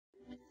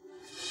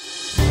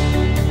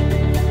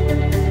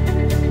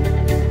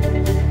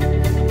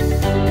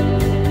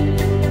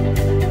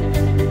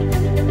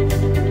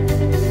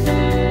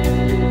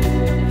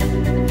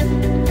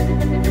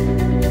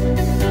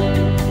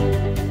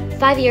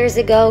5 years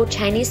ago,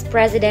 Chinese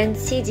President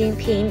Xi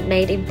Jinping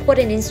made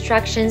important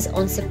instructions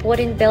on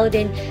supporting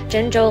building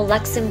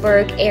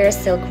Zhengzhou-Luxembourg Air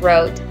Silk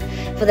Road.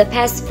 For the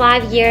past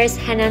 5 years,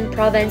 Henan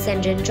Province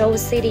and Zhengzhou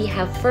City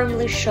have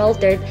firmly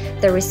shouldered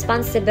the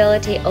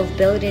responsibility of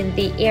building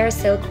the Air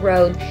Silk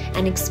Road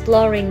and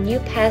exploring new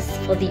paths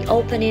for the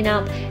opening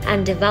up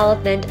and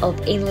development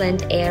of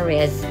inland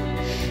areas.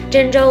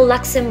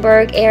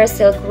 Zhengzhou-Luxembourg Air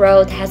Silk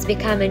Road has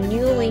become a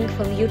new link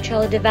for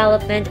mutual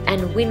development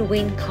and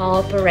win-win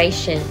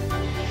cooperation.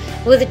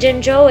 With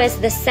Zhengzhou as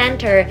the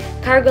center,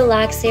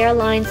 Cargolux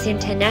Airlines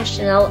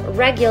International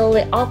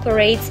regularly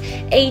operates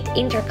 8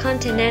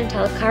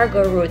 intercontinental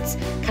cargo routes,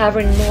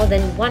 covering more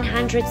than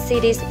 100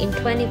 cities in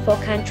 24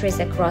 countries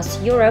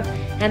across Europe,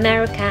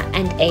 America,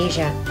 and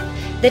Asia.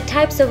 The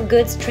types of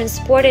goods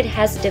transported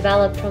has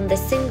developed from the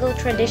single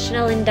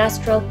traditional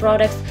industrial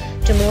products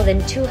to more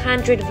than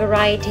 200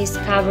 varieties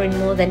covering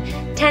more than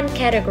 10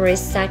 categories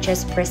such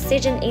as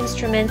precision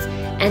instruments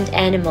and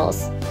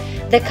animals.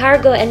 The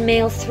cargo and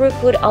mail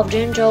throughput of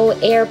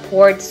Zhengzhou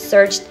Airport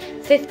surged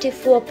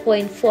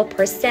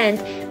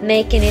 54.4%,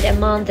 making it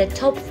among the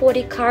top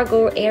 40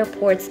 cargo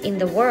airports in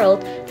the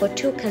world for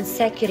 2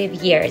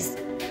 consecutive years.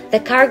 The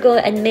cargo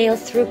and mail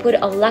throughput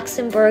of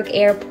Luxembourg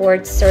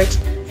Airport surged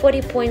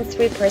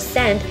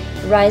 40.3%,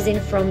 rising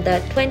from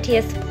the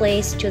 20th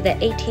place to the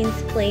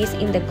 18th place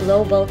in the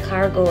global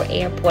cargo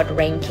airport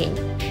ranking.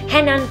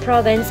 Henan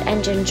Province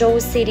and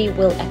Zhengzhou City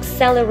will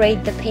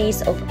accelerate the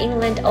pace of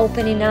inland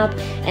opening up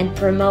and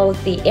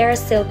promote the Air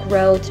Silk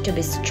Road to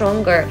be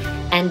stronger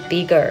and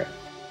bigger.